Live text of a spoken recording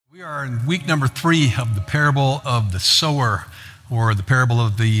We are in week number 3 of the parable of the sower, or the parable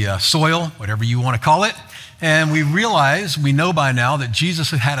of the soil, whatever you want to call it. And we know by now that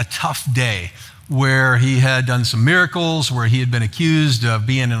Jesus had had a tough day where he had done some miracles, where he had been accused of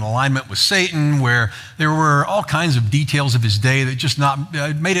being in alignment with Satan, where there were all kinds of details of his day that just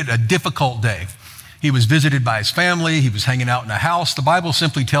made it a difficult day. He was visited by his family. He was hanging out in a house. The Bible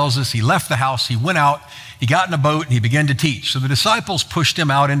simply tells us he left the house, he went out, he got in a boat, and he began to teach. So the disciples pushed him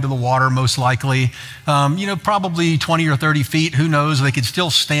out into the water, most likely, probably 20 or 30 feet, who knows. They could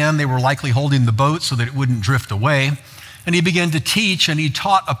still stand. They were likely holding the boat so that it wouldn't drift away. And he began to teach, and he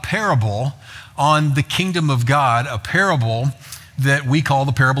taught a parable on the kingdom of God, a parable that we call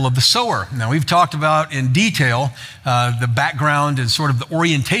the parable of the sower. Now, we've talked about in detail the background and sort of the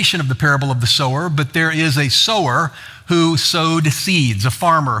orientation of the parable of the sower, but there is a sower who sowed seeds, a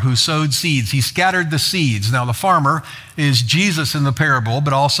farmer who sowed seeds. He scattered the seeds. Now, the farmer is Jesus in the parable,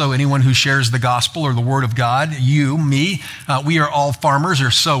 but also anyone who shares the gospel or the word of God, you, me, we are all farmers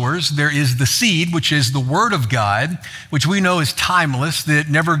or sowers. There is the seed, which is the word of God, which we know is timeless, that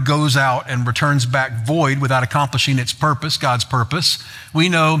never goes out and returns back void without accomplishing its purpose, God's purpose. We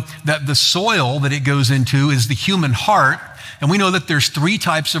know that the soil that it goes into is the human heart. And we know that there's 3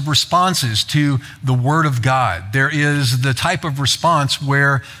 types of responses to the Word of God. There is the type of response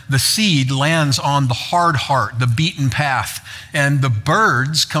where the seed lands on the hard heart, the beaten path, and the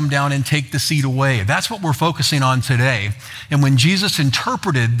birds come down and take the seed away. That's what we're focusing on today. And when Jesus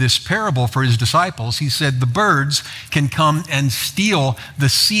interpreted this parable for his disciples, he said the birds can come and steal the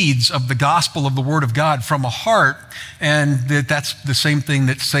seeds of the gospel of the Word of God from a heart, and that's the same thing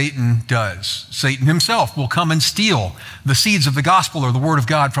that Satan does. Satan himself will come and steal the seeds of the gospel or the word of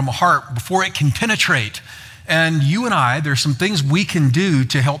God from a heart before it can penetrate. And you and I, there's some things we can do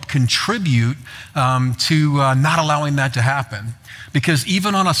to help contribute to not allowing that to happen. Because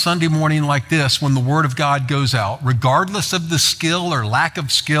even on a Sunday morning like this, when the word of God goes out, regardless of the skill or lack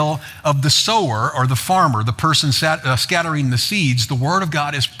of skill of the sower or the farmer, the person scattering the seeds, the word of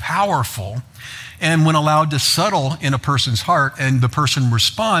God is powerful. And when allowed to settle in a person's heart and the person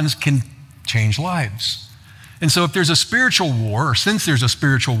responds, can change lives. And so if there's a spiritual war, or since there's a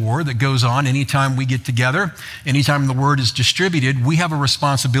spiritual war that goes on anytime we get together, anytime the word is distributed, we have a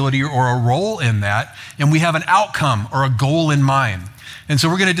responsibility or a role in that, and we have an outcome or a goal in mind. And so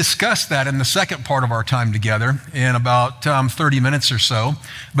we're going to discuss that in the second part of our time together in about 30 minutes or so.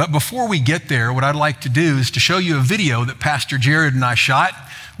 But before we get there, what I'd like to do is to show you a video that Pastor Jared and I shot.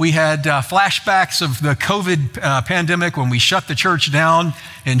 We had flashbacks of the COVID pandemic when we shut the church down,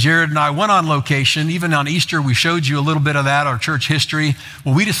 and Jared and I went on location. Even on Easter, we showed you a little bit of that, our church history.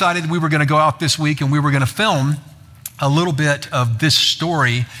 Well, we decided we were going to go out this week and we were going to film a little bit of this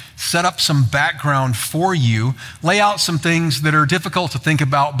story, set up some background for you, lay out some things that are difficult to think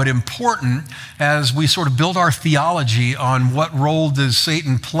about but important as we sort of build our theology on what role does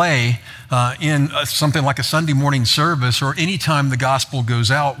Satan play in something like a Sunday morning service, or anytime the gospel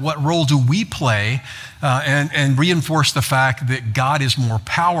goes out, what role do we play and reinforce the fact that God is more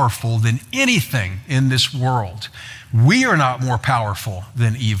powerful than anything in this world. We are not more powerful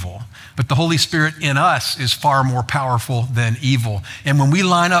than evil, but the Holy Spirit in us is far more powerful than evil. And when we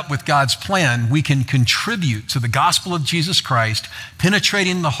line up with God's plan, we can contribute to the gospel of Jesus Christ,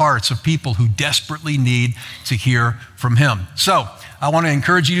 penetrating the hearts of people who desperately need to hear from Him. So I want to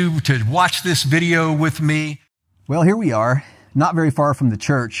encourage you to watch this video with me. Well, here we are, not very far from the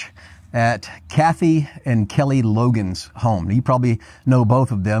church, at Kathy and Kelly Logan's home. You probably know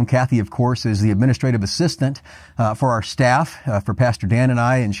both of them. Kathy, of course, is the administrative assistant for our staff, for Pastor Dan and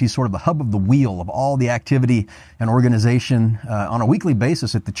I, and she's sort of the hub of the wheel of all the activity and organization on a weekly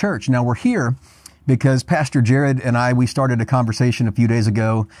basis at the church. Now, we're here because Pastor Jared and I, we started a conversation a few days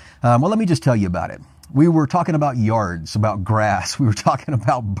ago. Well, let me just tell you about it. We were talking about yards, about grass. We were talking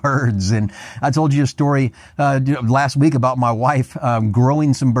about birds. And I told you a story last week about my wife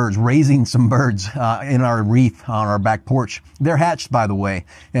growing some birds, raising some birds in our wreath on our back porch. They're hatched, by the way,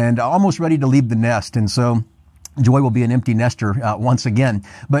 and almost ready to leave the nest. And so Joy will be an empty nester once again.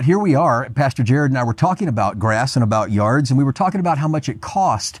 But here we are. Pastor Jared and I were talking about grass and about yards, and we were talking about how much it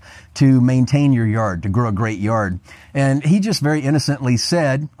cost to maintain your yard, to grow a great yard. And he just very innocently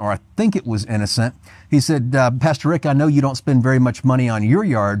said, or I think it was innocent, he said, Pastor Rick, I know you don't spend very much money on your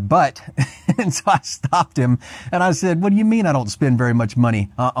yard, but, and so I stopped him and I said, what do you mean I don't spend very much money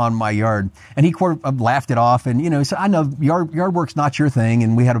on my yard? And he laughed it off, and, he said, I know yard work's not your thing,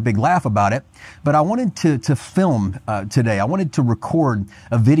 and we had a big laugh about it, but I wanted to film film today. I wanted to record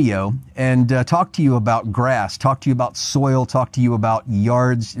a video and talk to you about grass, talk to you about soil, talk to you about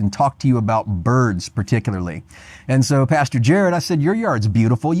yards, and talk to you about birds particularly. And so, Pastor Jared, I said, your yard's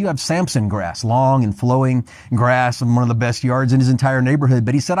beautiful. You have Samson grass, long and flowing grass, and one of the best yards in his entire neighborhood.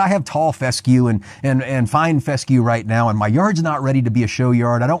 But he said, I have tall fescue and fine fescue right now, and my yard's not ready to be a show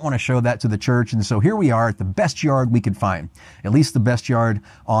yard. I don't want to show that to the church. And so here we are at the best yard we could find, at least the best yard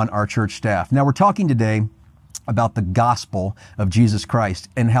on our church staff. Now, we're talking today about the gospel of Jesus Christ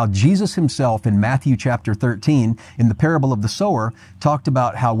and how Jesus himself in Matthew chapter 13, in the parable of the sower, talked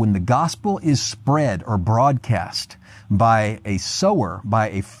about how when the gospel is spread or broadcast by a sower, by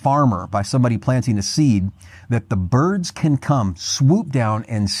a farmer, by somebody planting a seed, that the birds can come, swoop down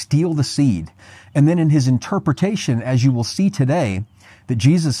and steal the seed. And then in his interpretation, as you will see today, that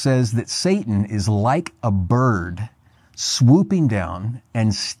Jesus says that Satan is like a bird swooping down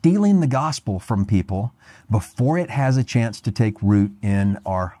and stealing the gospel from people before it has a chance to take root in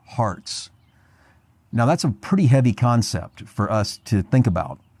our hearts. Now, that's a pretty heavy concept for us to think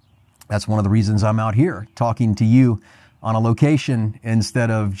about. That's one of the reasons I'm out here talking to you on a location instead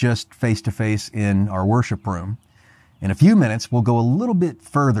of just face-to-face in our worship room. In a few minutes, we'll go a little bit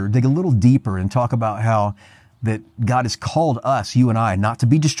further, dig a little deeper, and talk about how that God has called us, you and I, not to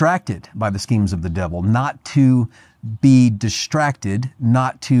be distracted by the schemes of the devil, not to be distracted,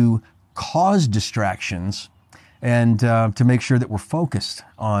 not to cause distractions, and to make sure that we're focused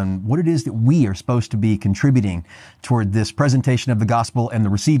on what it is that we are supposed to be contributing toward this presentation of the gospel and the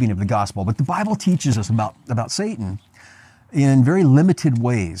receiving of the gospel. But the Bible teaches us about Satan in very limited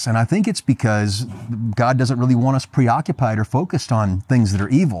ways. And I think it's because God doesn't really want us preoccupied or focused on things that are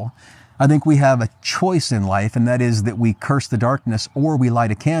evil. I think we have a choice in life, and that is that we curse the darkness or we light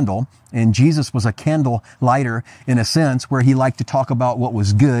a candle. And Jesus was a candle lighter in a sense, where he liked to talk about what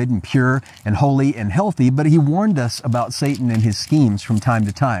was good and pure and holy and healthy, but he warned us about Satan and his schemes from time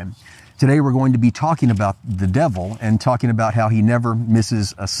to time. Today we're going to be talking about the devil and talking about how he never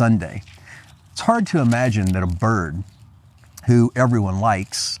misses a Sunday. It's hard to imagine that a bird who everyone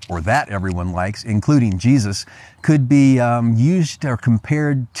likes, or that everyone likes, including Jesus, could be used or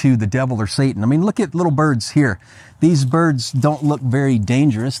compared to the devil or Satan. I mean, look at little birds here. These birds don't look very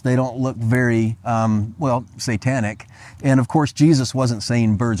dangerous. They don't look very, satanic. And of course, Jesus wasn't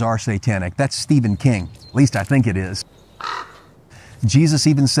saying birds are satanic. That's Stephen King. At least I think it is. Jesus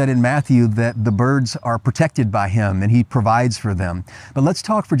even said in Matthew that the birds are protected by him and he provides for them. But let's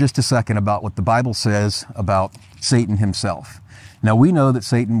talk for just a second about what the Bible says about Satan himself. Now, we know that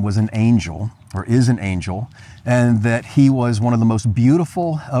Satan was an angel, or is an angel, and that he was one of the most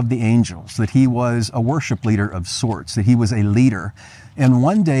beautiful of the angels, that he was a worship leader of sorts, that he was a leader, and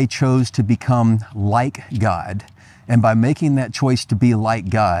one day chose to become like God. And by making that choice to be like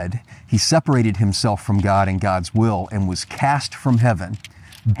God, he separated himself from God and God's will and was cast from heaven,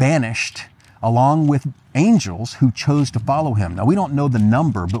 banished, along with angels who chose to follow him. Now, we don't know the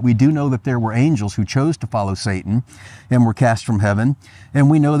number, but we do know that there were angels who chose to follow Satan and were cast from heaven. And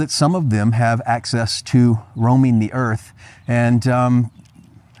we know that some of them have access to roaming the earth and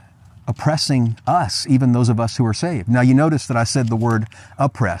oppressing us, even those of us who are saved. Now, you notice that I said the word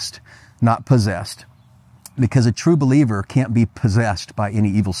oppressed, not possessed, because a true believer can't be possessed by any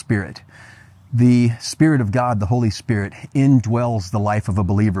evil spirit. The Spirit of God, the Holy Spirit, indwells the life of a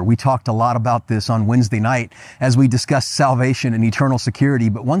believer. We talked a lot about this on Wednesday night as we discussed salvation and eternal security.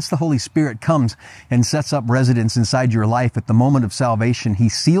 But once the Holy Spirit comes and sets up residence inside your life at the moment of salvation, he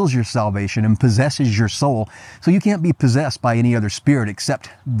seals your salvation and possesses your soul. So you can't be possessed by any other spirit except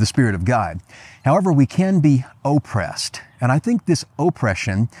the Spirit of God. However, we can be oppressed. And I think this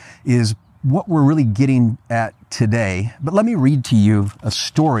oppression is what we're really getting at today. But let me read to you a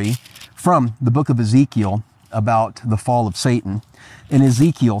story from the book of Ezekiel about the fall of Satan. In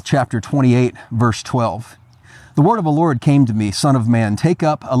Ezekiel chapter 28, verse 12, the word of the Lord came to me, Son of man, take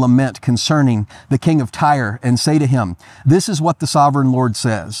up a lament concerning the king of Tyre and say to him, this is what the sovereign Lord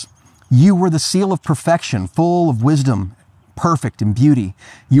says. You were the seal of perfection, full of wisdom, perfect in beauty.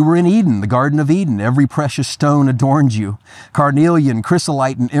 You were in Eden, the Garden of Eden. Every precious stone adorned you. Carnelian,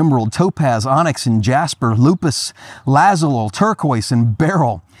 chrysolite, and emerald, topaz, onyx, and jasper, lupus, lazuli, turquoise, and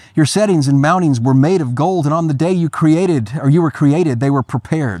beryl. Your settings and mountings were made of gold, and on the day you were created, they were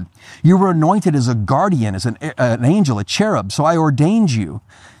prepared. You were anointed as a guardian, as an angel, a cherub, so I ordained you.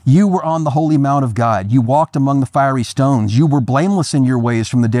 You were on the holy mount of God. You walked among the fiery stones. You were blameless in your ways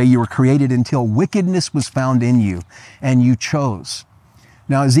from the day you were created until wickedness was found in you, and you chose.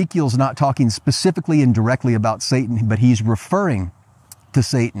 Now, Ezekiel's not talking specifically and directly about Satan, but he's referring to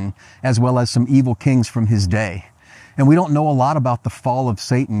Satan as well as some evil kings from his day. And we don't know a lot about the fall of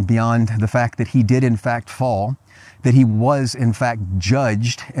Satan beyond the fact that he did in fact fall, that he was in fact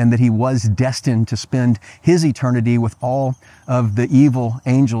judged, and that he was destined to spend his eternity with all of the evil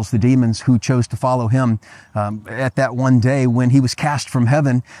angels, the demons who chose to follow him at that one day when he was cast from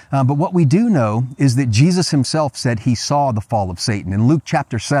heaven. But what we do know is that Jesus himself said he saw the fall of Satan. In Luke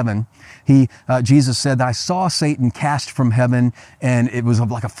chapter 7, Jesus said, I saw Satan cast from heaven, and it was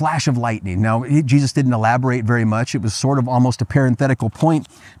like a flash of lightning. Now, Jesus didn't elaborate very much. It was sort of almost a parenthetical point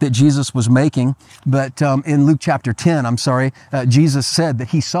that Jesus was making. But in Luke chapter 10, Jesus said that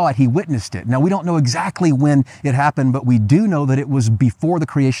he saw it, he witnessed it. Now, we don't know exactly when it happened, but we do know that it was before the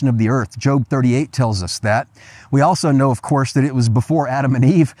creation of the earth. Job 38 tells us that. We also know, of course, that it was before Adam and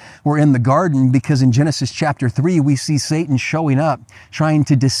Eve were in the garden, because in Genesis chapter 3, we see Satan showing up, trying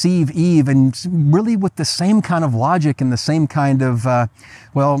to deceive Eve, and really with the same kind of logic and the same kind of,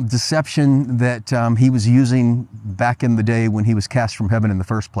 deception that he was using back in the day when he was cast from heaven in the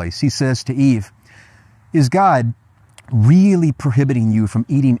first place. He says to Eve, is God really prohibiting you from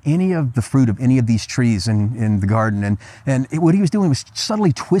eating any of the fruit of any of these trees in the garden? And what he was doing was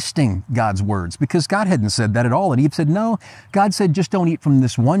subtly twisting God's words, because God hadn't said that at all. And Eve said, no, God said, just don't eat from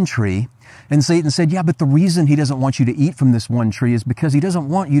this one tree. And Satan said, yeah, but the reason he doesn't want you to eat from this one tree is because he doesn't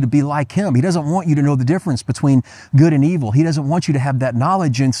want you to be like him. He doesn't want you to know the difference between good and evil. He doesn't want you to have that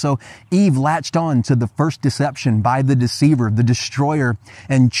knowledge. And so Eve latched on to the first deception by the deceiver, the destroyer,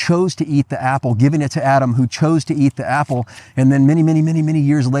 and chose to eat the apple, giving it to Adam, who chose to eat the apple. And then many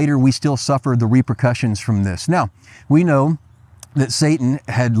years later, we still suffer the repercussions from this. Now, we know that Satan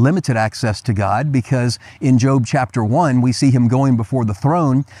had limited access to God, because in Job chapter 1, we see him going before the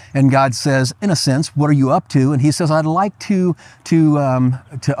throne, and God says, in a sense, what are you up to? And he says, I'd like to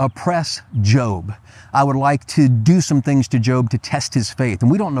oppress Job. I would like to do some things to Job to test his faith. And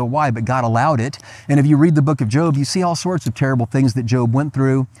we don't know why, but God allowed it. And if you read the book of Job, you see all sorts of terrible things that Job went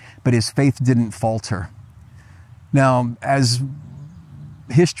through, but his faith didn't falter. Now, as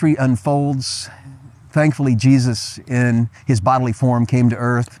history unfolds, thankfully, Jesus, in his bodily form, came to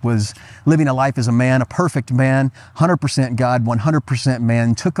earth, was living a life as a man, a perfect man, 100% God, 100%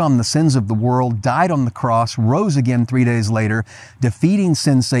 man, took on the sins of the world, died on the cross, rose again 3 days later, defeating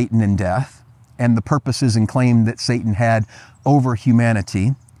sin, Satan, and death, and the purposes and claim that Satan had over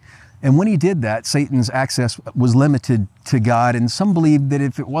humanity. And when he did that, Satan's access was limited to God. And some believe that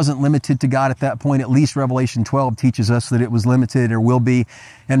if it wasn't limited to God at that point, at least Revelation 12 teaches us that it was limited, or will be,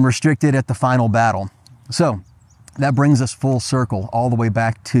 and restricted at the final battle. So that brings us full circle all the way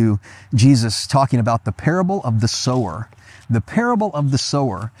back to Jesus talking about the parable of the sower. The parable of the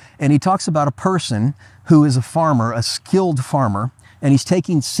sower. And he talks about a person who is a farmer, a skilled farmer, and he's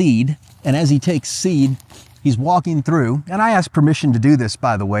taking seed. And as he takes seed, he's walking through, and I asked permission to do this,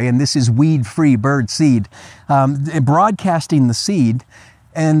 by the way, and this is weed-free bird seed, broadcasting the seed,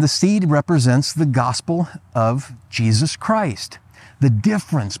 and the seed represents the gospel of Jesus Christ. The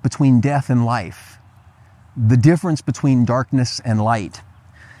difference between death and life. The difference between darkness and light.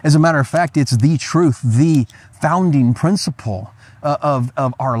 As a matter of fact, it's the truth, the founding principle of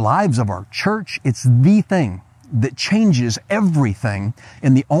our lives, of our church. It's the thing that changes everything,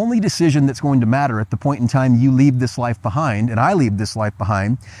 and the only decision that's going to matter at the point in time you leave this life behind, and I leave this life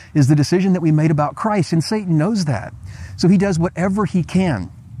behind, is the decision that we made about Christ, and Satan knows that. So he does whatever he can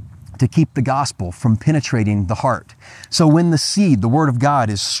to keep the gospel from penetrating the heart. So when the seed, the Word of God,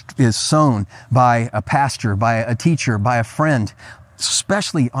 is sown by a pastor, by a teacher, by a friend,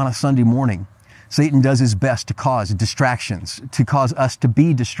 especially on a Sunday morning, Satan does his best to cause distractions, to cause us to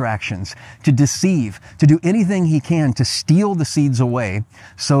be distractions, to deceive, to do anything he can to steal the seeds away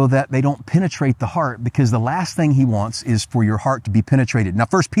so that they don't penetrate the heart, because the last thing he wants is for your heart to be penetrated. Now,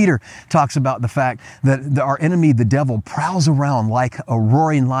 1 Peter talks about the fact that our enemy, the devil, prowls around like a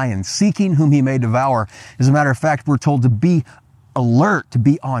roaring lion, seeking whom he may devour. As a matter of fact, we're told to be alert, to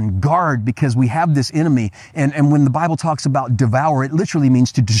be on guard, because we have this enemy. And when the Bible talks about devour, it literally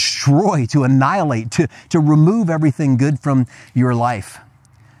means to destroy, to annihilate, to remove everything good from your life.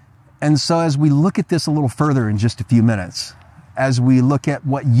 And so as we look at this a little further in just a few minutes, as we look at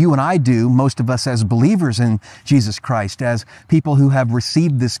what you and I do, most of us as believers in Jesus Christ, as people who have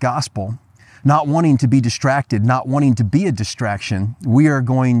received this gospel, not wanting to be distracted, not wanting to be a distraction, we are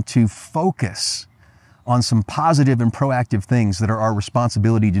going to focus on some positive and proactive things that are our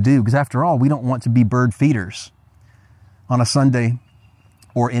responsibility to do. Because after all, we don't want to be bird feeders on a Sunday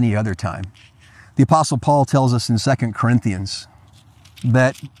or any other time. The Apostle Paul tells us in 2 Corinthians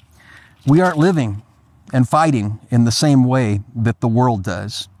that we aren't living and fighting in the same way that the world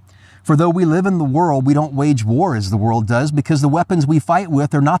does. For though we live in the world, we don't wage war as the world does, because the weapons we fight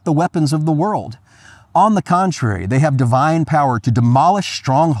with are not the weapons of the world. On the contrary, they have divine power to demolish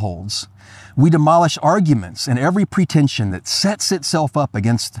strongholds. We demolish arguments and every pretension that sets itself up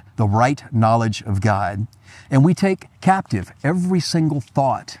against the right knowledge of God. And we take captive every single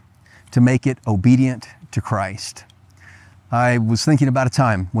thought to make it obedient to Christ. I was thinking about a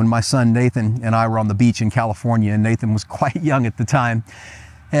time when my son Nathan and I were on the beach in California, and Nathan was quite young at the time.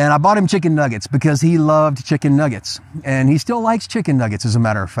 And I bought him chicken nuggets because he loved chicken nuggets. And he still likes chicken nuggets, as a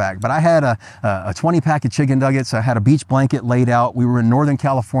matter of fact. But I had a 20-pack of chicken nuggets. I had a beach blanket laid out. We were in Northern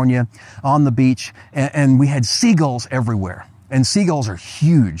California on the beach, and we had seagulls everywhere. And seagulls are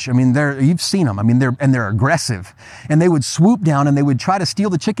huge. I mean, you've seen them. I mean, they're aggressive. And they would swoop down and they would try to steal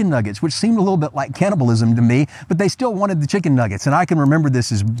the chicken nuggets, which seemed a little bit like cannibalism to me, but they still wanted the chicken nuggets. And I can remember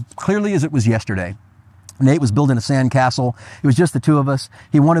this as clearly as it was yesterday. Nate was building a sand castle. It was just the two of us.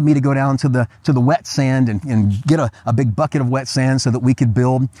 He wanted me to go down to the wet sand and get a big bucket of wet sand so that we could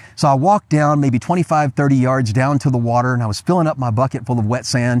build. So I walked down maybe 25, 30 yards down to the water, and I was filling up my bucket full of wet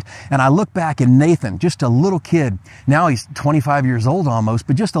sand. And I looked back, and Nathan, just a little kid, now he's 25 years old almost,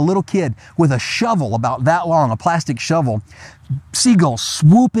 but just a little kid with a shovel about that long, a plastic shovel, seagull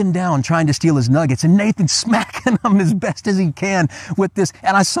swooping down trying to steal his nuggets, and Nathan smacking them as best as he can with this.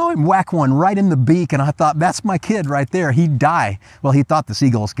 And I saw him whack one right in the beak, and I thought, that's my kid right there. He'd die. Well, he thought the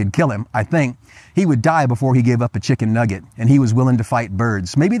seagulls could kill him, I think. He would die before he gave up a chicken nugget, and he was willing to fight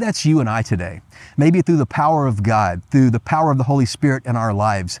birds. Maybe that's you and I today. Maybe through the power of God, through the power of the Holy Spirit in our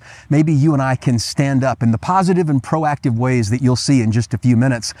lives, maybe you and I can stand up in the positive and proactive ways that you'll see in just a few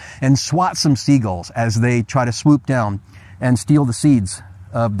minutes and swat some seagulls as they try to swoop down and steal the seeds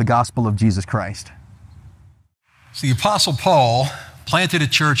of the gospel of Jesus Christ. So the Apostle Paul planted a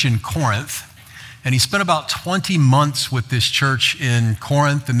church in Corinth, and he spent about 20 months with this church in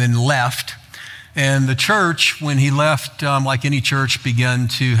Corinth and then left. And the church, when he left, like any church, began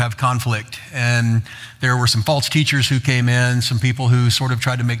to have conflict. And there were some false teachers who came in, some people who sort of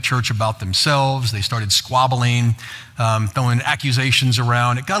tried to make church about themselves. They started squabbling, throwing accusations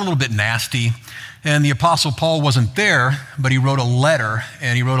around. It got a little bit nasty. And the Apostle Paul wasn't there, but he wrote a letter,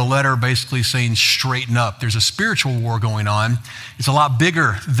 and he wrote a letter basically saying, straighten up. There's a spiritual war going on. It's a lot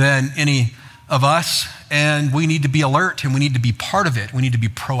bigger than any of us, and we need to be alert, and we need to be part of it. We need to be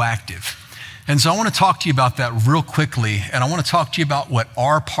proactive. And so I want to talk to you about that real quickly, and I want to talk to you about what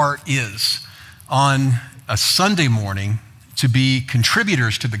our part is on a Sunday morning to be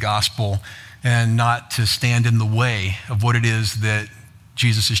contributors to the gospel and not to stand in the way of what it is that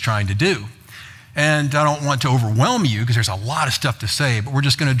Jesus is trying to do. And I don't want to overwhelm you because there's a lot of stuff to say, but we're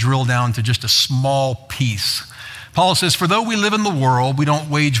just going to drill down to just a small piece. Paul says, for though we live in the world, we don't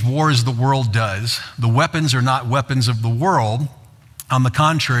wage war as the world does. The weapons are not weapons of the world. On the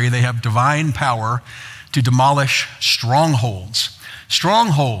contrary, they have divine power to demolish strongholds.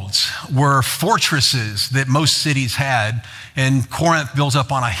 Strongholds were fortresses that most cities had, and Corinth built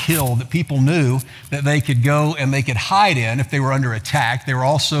up on a hill that people knew that they could go and they could hide in if they were under attack. There were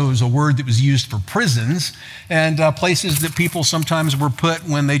also a word that was used for prisons and places that people sometimes were put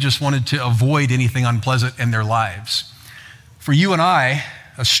when they just wanted to avoid anything unpleasant in their lives. For you and I,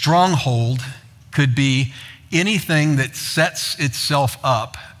 a stronghold could be anything that sets itself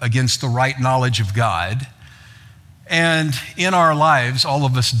up against the right knowledge of God. And in our lives, all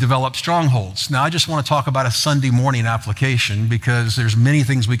of us develop strongholds. Now, I just want to talk about a Sunday morning application because there's many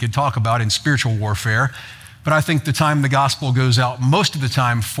things we could talk about in spiritual warfare. But I think the time the gospel goes out most of the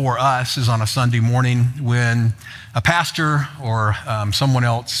time for us is on a Sunday morning when a pastor or someone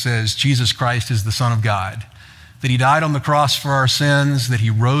else says Jesus Christ is the Son of God, that he died on the cross for our sins, that he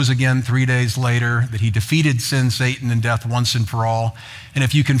rose again 3 days later, that he defeated sin, Satan, and death once and for all. And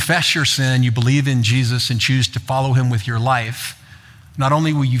if you confess your sin, you believe in Jesus and choose to follow him with your life, not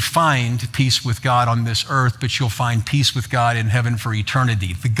only will you find peace with God on this earth, but you'll find peace with God in heaven for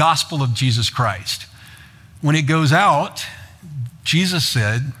eternity. The gospel of Jesus Christ. When it goes out, Jesus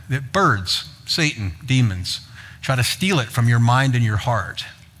said that birds, Satan, demons, try to steal it from your mind and your heart.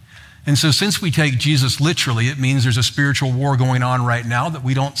 And so since we take Jesus literally, it means there's a spiritual war going on right now that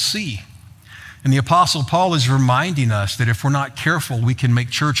we don't see. And the Apostle Paul is reminding us that if we're not careful, we can make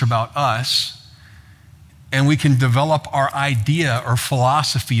church about us, and we can develop our idea or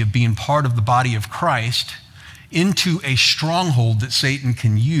philosophy of being part of the body of Christ into a stronghold that Satan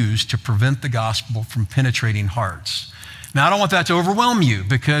can use to prevent the gospel from penetrating hearts. Now, I don't want that to overwhelm you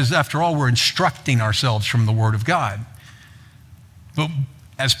because, after all, we're instructing ourselves from the Word of God. But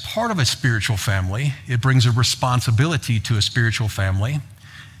as part of a spiritual family, it brings a responsibility to a spiritual family.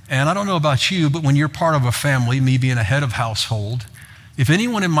 And I don't know about you, but when you're part of a family, me being a head of household, if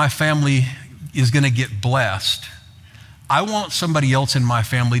anyone in my family is going to get blessed, I want somebody else in my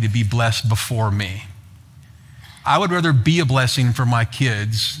family to be blessed before me. I would rather be a blessing for my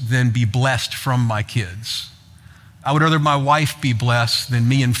kids than be blessed from my kids. I would rather my wife be blessed than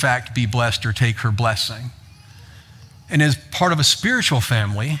me, in fact, be blessed or take her blessing. And as part of a spiritual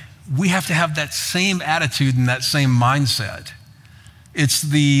family, we have to have that same attitude and that same mindset. It's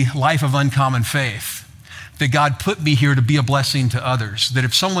the life of uncommon faith, that God put me here to be a blessing to others, that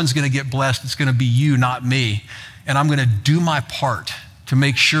if someone's going to get blessed, it's going to be you, not me. And I'm going to do my part to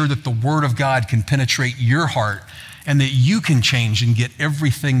make sure that the Word of God can penetrate your heart and that you can change and get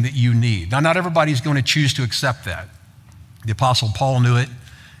everything that you need. Now, not everybody's going to choose to accept that. The Apostle Paul knew it,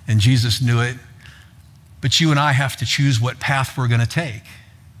 and Jesus knew it, but you and I have to choose what path we're going to take.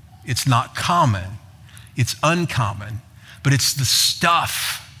 It's not common, it's uncommon, but it's the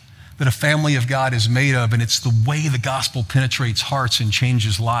stuff that a family of God is made of, and it's the way the gospel penetrates hearts and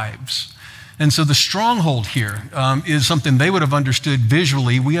changes lives. And so the stronghold here is something they would have understood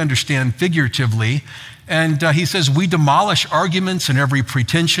visually. We understand figuratively. And he says, we demolish arguments and every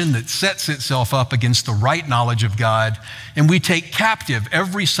pretension that sets itself up against the right knowledge of God. And we take captive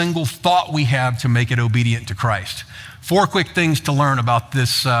every single thought we have to make it obedient to Christ. 4 quick things to learn about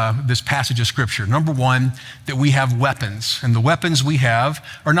this passage of Scripture. Number 1, that we have weapons. And the weapons we have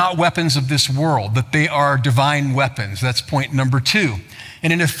are not weapons of this world, but they are divine weapons. That's point number 2.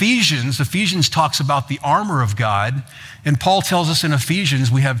 And in Ephesians talks about the armor of God. And Paul tells us in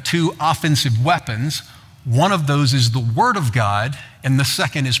Ephesians we have 2 offensive weapons. One of those is the Word of God, and the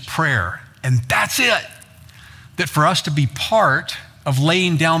second is prayer. And that's it. That for us to be part of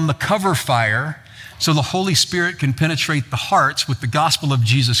laying down the cover fire so the Holy Spirit can penetrate the hearts with the gospel of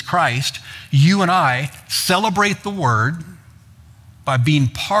Jesus Christ, you and I celebrate the Word by being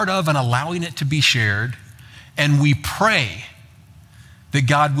part of and allowing it to be shared, and we pray that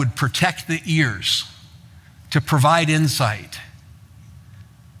God would protect the ears, to provide insight,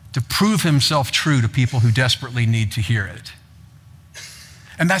 to prove himself true to people who desperately need to hear it.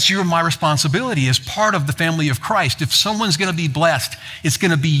 And that's your and my responsibility as part of the family of Christ. If someone's going to be blessed, it's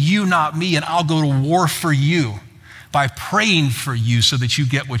going to be you, not me, and I'll go to war for you by praying for you so that you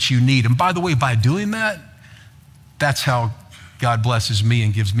get what you need. And by the way, by doing that, that's how God blesses me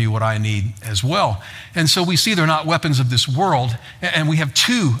and gives me what I need as well. And so we see they're not weapons of this world, and we have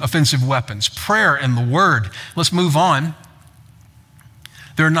 2 offensive weapons, prayer and the Word. Let's move on.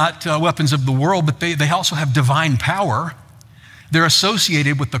 They're not weapons of the world, but they also have divine power. They're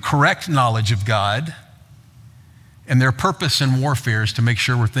associated with the correct knowledge of God, and their purpose in warfare is to make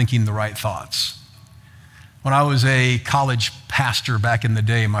sure we're thinking the right thoughts. When I was a college pastor back in the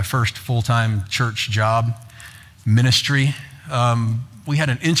day, my first full-time church job, ministry, we had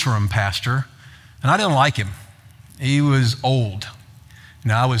an interim pastor, and I didn't like him. He was old.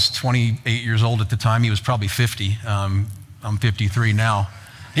 Now, I was 28 years old at the time. He was probably 50. I'm 53 now.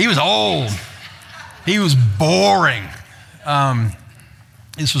 He was old. He was boring.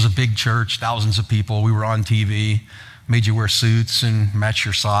 This was a big church, thousands of people. We were on TV, made you wear suits and match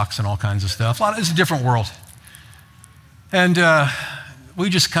your socks and all kinds of stuff. It's a different world. And we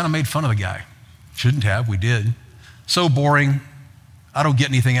just kind of made fun of the guy. Shouldn't have, we did. So boring. I don't get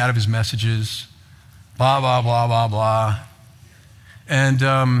anything out of his messages. Blah, blah, blah, blah, blah. And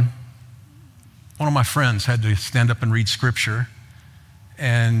one of my friends had to stand up and read Scripture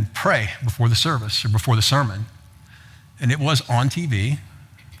and pray before the service or before the sermon. And it was on TV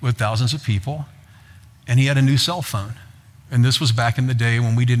with thousands of people, and he had a new cell phone. And this was back in the day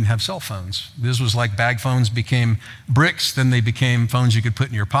when we didn't have cell phones. This was like bag phones became bricks, then they became phones you could put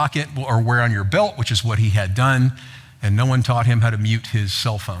in your pocket or wear on your belt, which is what he had done. And no one taught him how to mute his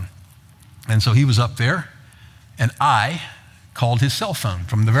cell phone. And so he was up there, and I called his cell phone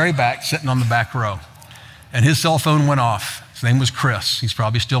from the very back, sitting on the back row. And his cell phone went off. His name was Chris. He's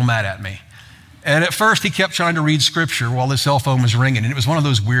probably still mad at me. And at first, he kept trying to read Scripture while his cell phone was ringing. And it was one of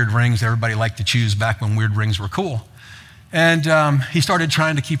those weird rings everybody liked to choose back when weird rings were cool. And he started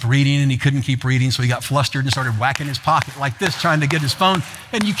trying to keep reading, and he couldn't keep reading, so he got flustered and started whacking his pocket like this, trying to get his phone.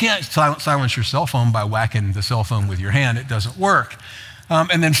 And you can't silence your cell phone by whacking the cell phone with your hand. It doesn't work.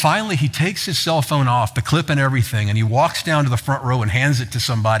 And then finally, he takes his cell phone off, the clip and everything, and he walks down to the front row and hands it to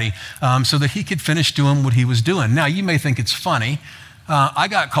somebody so that he could finish doing what he was doing. Now, you may think it's funny. I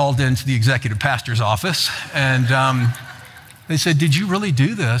got called into the executive pastor's office, and they said, "Did you really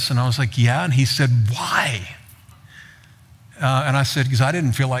do this?" And I was like, "Yeah." And he said, "Why?" And I said, "Because I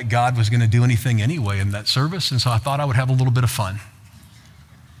didn't feel like God was going to do anything anyway in that service, and so I thought I would have a little bit of fun."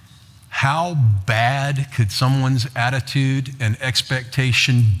 How bad could someone's attitude and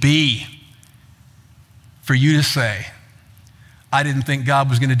expectation be for you to say, "I didn't think God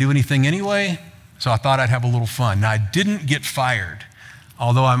was going to do anything anyway, so I thought I'd have a little fun"? Now, I didn't get fired,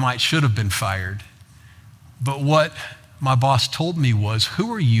 although I should have been fired. But what my boss told me was,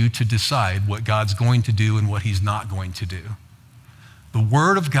 who are you to decide what God's going to do and what he's not going to do? The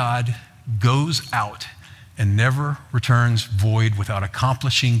word of God goes out and never returns void without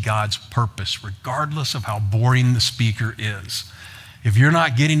accomplishing God's purpose, regardless of how boring the speaker is. If you're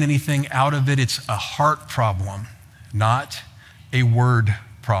not getting anything out of it, it's a heart problem, not a word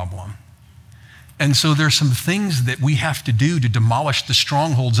problem. And so there's some things that we have to do to demolish the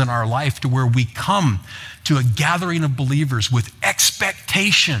strongholds in our life to where we come to a gathering of believers with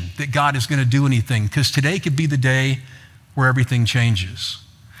expectation that God is going to do anything, because today could be the day where everything changes.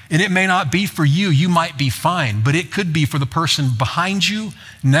 And it may not be for you, you might be fine, but it could be for the person behind you,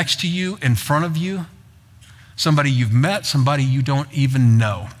 next to you, in front of you, somebody you've met, somebody you don't even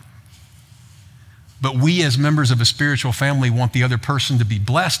know. But we as members of a spiritual family want the other person to be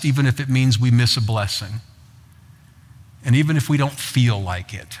blessed, even if it means we miss a blessing. And even if we don't feel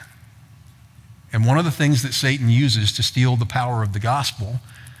like it. And one of the things that Satan uses to steal the power of the gospel,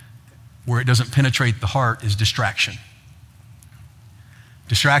 where it doesn't penetrate the heart, is distraction.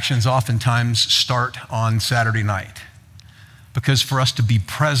 Distractions oftentimes start on Saturday night. Because for us to be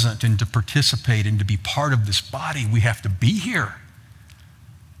present and to participate and to be part of this body, we have to be here.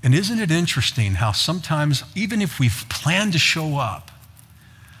 And isn't it interesting how sometimes, even if we've planned to show up,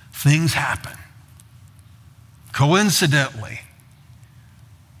 things happen. Coincidentally,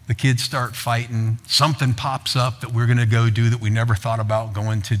 the kids start fighting, something pops up that we're going to go do that we never thought about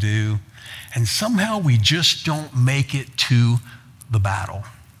going to do, and somehow we just don't make it to the battle.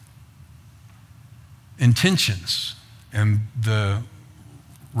 Intentions, and the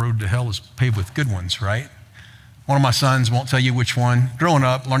road to hell is paved with good ones, right? One of my sons, won't tell you which one, growing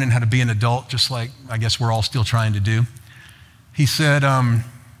up, learning how to be an adult, just like I guess we're all still trying to do. He said,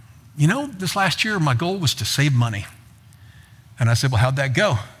 this last year my goal was to save money. And I said, well, how'd that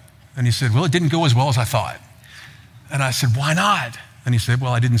go? And he said, well, it didn't go as well as I thought. And I said, why not? And he said,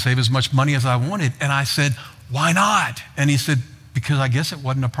 well, I didn't save as much money as I wanted. And I said, why not? And he said, because I guess it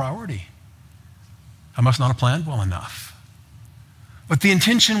wasn't a priority. I must not have planned well enough. But the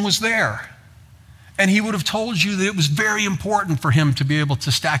intention was there. And he would have told you that it was very important for him to be able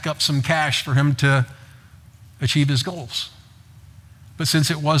to stack up some cash for him to achieve his goals. But since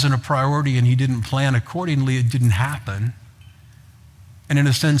it wasn't a priority and he didn't plan accordingly, it didn't happen. And in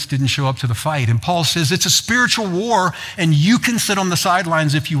a sense, didn't show up to the fight. And Paul says it's a spiritual war, and you can sit on the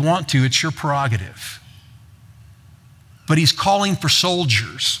sidelines if you want to. It's your prerogative. But he's calling for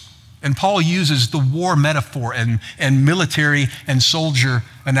soldiers. And Paul uses the war metaphor and military and soldier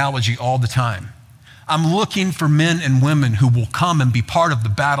analogy all the time. I'm looking for men and women who will come and be part of the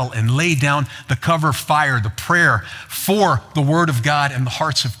battle and lay down the cover fire, the prayer for the word of God and the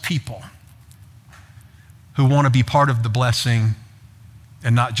hearts of people who want to be part of the blessing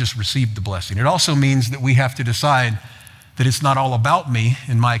and not just receive the blessing. It also means that we have to decide that it's not all about me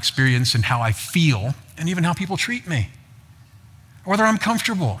and my experience and how I feel and even how people treat me or whether I'm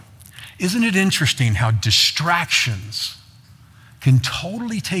comfortable. Isn't it interesting how distractions can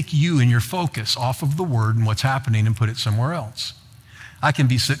totally take you and your focus off of the word and what's happening and put it somewhere else? I can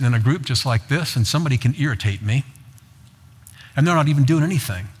be sitting in a group just like this and somebody can irritate me and they're not even doing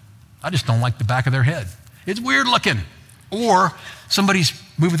anything. I just don't like the back of their head. It's weird looking. Or somebody's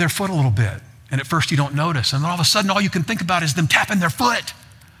moving their foot a little bit and at first you don't notice, and then all of a sudden all you can think about is them tapping their foot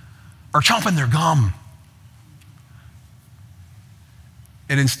or chomping their gum.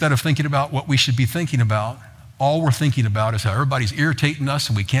 And instead of thinking about what we should be thinking about, all we're thinking about is how everybody's irritating us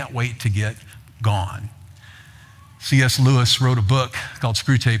and we can't wait to get gone. C.S. Lewis wrote a book called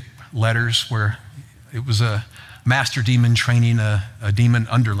Screwtape Letters, where it was a master demon training a demon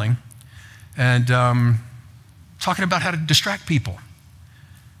underling and talking about how to distract people.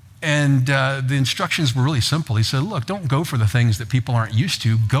 And the instructions were really simple. He said, look, don't go for the things that people aren't used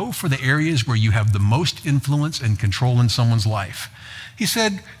to. Go for the areas where you have the most influence and control in someone's life. He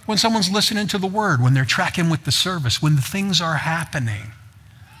said, when someone's listening to the word, when they're tracking with the service, when the things are happening,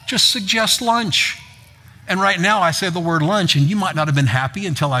 just suggest lunch. And right now I say the word lunch, and you might not have been happy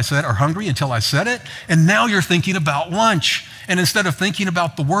until I said, or hungry until I said it. And now you're thinking about lunch. And instead of thinking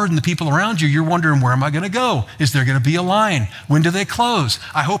about the word and the people around you, you're wondering, where am I going to go? Is there going to be a line? When do they close?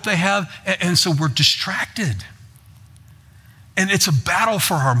 I hope they have. And so we're distracted. And it's a battle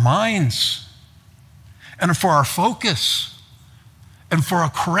for our minds and for our focus and for a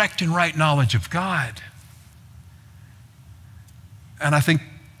correct and right knowledge of God. And I think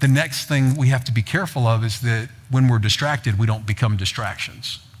the next thing we have to be careful of is that when we're distracted, we don't become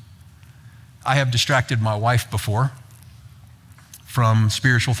distractions. I have distracted my wife before from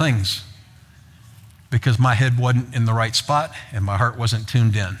spiritual things because my head wasn't in the right spot and my heart wasn't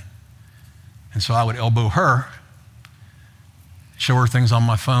tuned in. And so I would elbow her, show her things on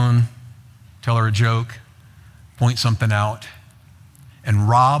my phone, tell her a joke, point something out, and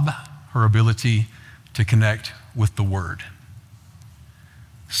rob her ability to connect with the Word.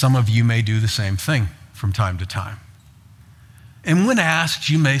 Some of you may do the same thing from time to time. And when asked,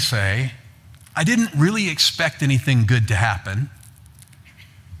 you may say, I didn't really expect anything good to happen.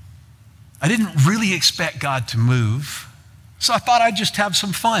 I didn't really expect God to move, so I thought I'd just have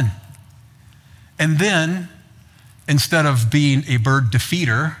some fun. And then, instead of being a bird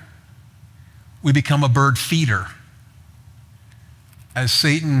defeater, we become a bird feeder as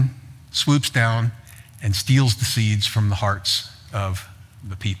Satan swoops down and steals the seeds from the hearts of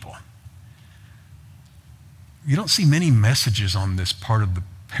the people. You don't see many messages on this part of the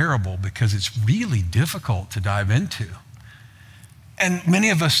parable because it's really difficult to dive into. And many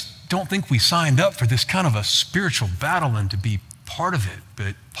of us don't think we signed up for this kind of a spiritual battle and to be part of it.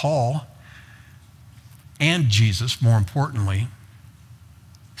 But Paul and Jesus, more importantly,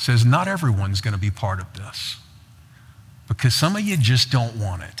 says not everyone's going to be part of this because some of you just don't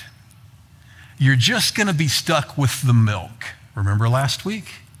want it. You're just going to be stuck with the milk. Remember last week?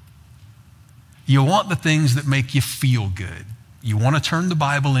 You want the things that make you feel good. You want to turn the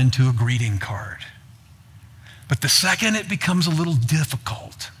Bible into a greeting card. But the second it becomes a little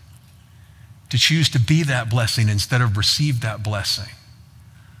difficult to choose to be that blessing instead of receive that blessing,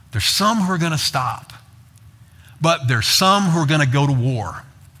 there's some who are going to stop, but there's some who are going to go to war.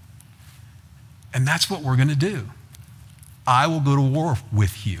 And that's what we're going to do. I will go to war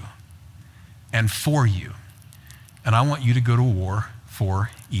with you and for you. And I want you to go to war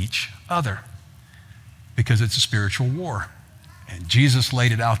for each other because it's a spiritual war. And Jesus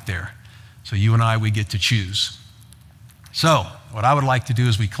laid it out there. So you and I, we get to choose. So what I would like to do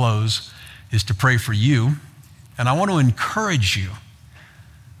as we close is to pray for you. And I want to encourage you.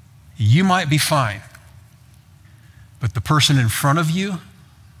 You might be fine, but the person in front of you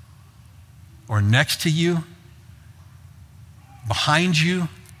or next to you, behind you,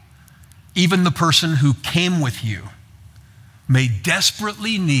 even the person who came with you may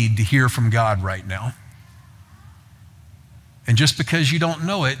desperately need to hear from God right now. And just because you don't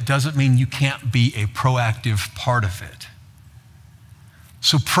know it doesn't mean you can't be a proactive part of it.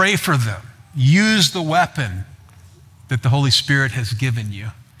 So pray for them. Use the weapon that the Holy Spirit has given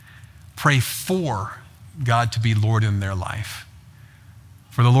you. Pray for God to be Lord in their life,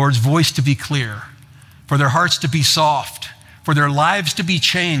 for the Lord's voice to be clear, for their hearts to be soft, for their lives to be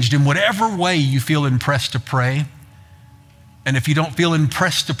changed in whatever way you feel impressed to pray. And if you don't feel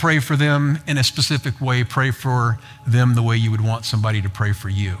impressed to pray for them in a specific way, pray for them the way you would want somebody to pray for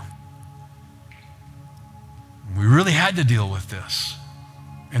you. We really had to deal with this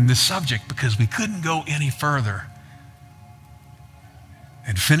and this subject because we couldn't go any further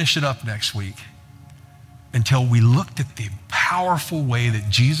and finish it up next week until we looked at the powerful way that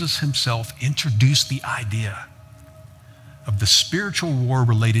Jesus himself introduced the idea of the spiritual war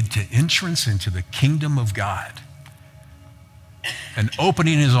related to entrance into the kingdom of God and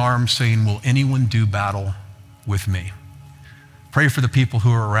opening his arms saying, will anyone do battle with me? Pray for the people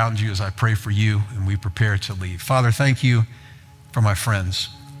who are around you as I pray for you and we prepare to leave. Father, thank you for my friends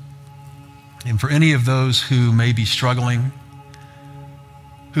and for any of those who may be struggling,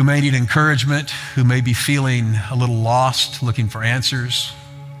 who may need encouragement, who may be feeling a little lost, looking for answers,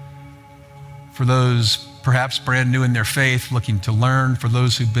 for those perhaps brand new in their faith, looking to learn, for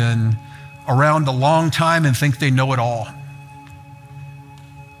those who've been around a long time and think they know it all.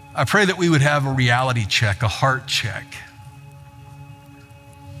 I pray that we would have a reality check, a heart check,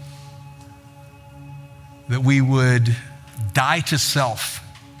 that we would die to self,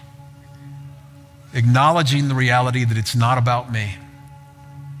 acknowledging the reality that it's not about me,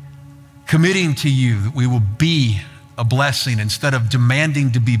 committing to you that we will be a blessing instead of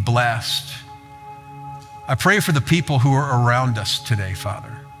demanding to be blessed. I pray for the people who are around us today,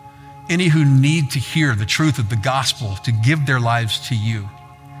 Father, any who need to hear the truth of the gospel, to give their lives to you,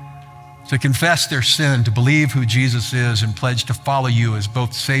 to confess their sin, to believe who Jesus is and pledge to follow you as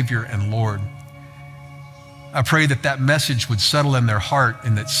both Savior and Lord. I pray that that message would settle in their heart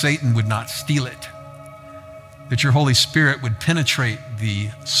and that Satan would not steal it, that your Holy Spirit would penetrate the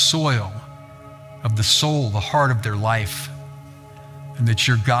soil of the soul, the heart of their life, and that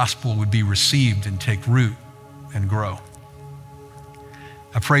your gospel would be received and take root and grow.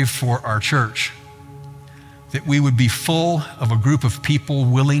 I pray for our church, that we would be full of a group of people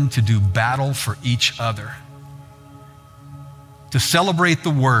willing to do battle for each other, to celebrate the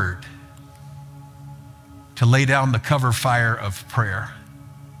word, to lay down the cover fire of prayer,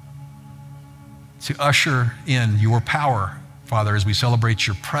 to usher in your power Father, as we celebrate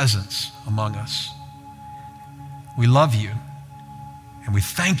your presence among us. We love you, and we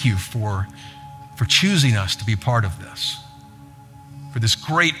thank you for choosing us to be part of this, for this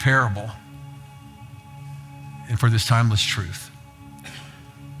great parable, and for this timeless truth.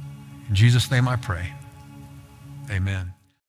 In Jesus' name I pray. Amen.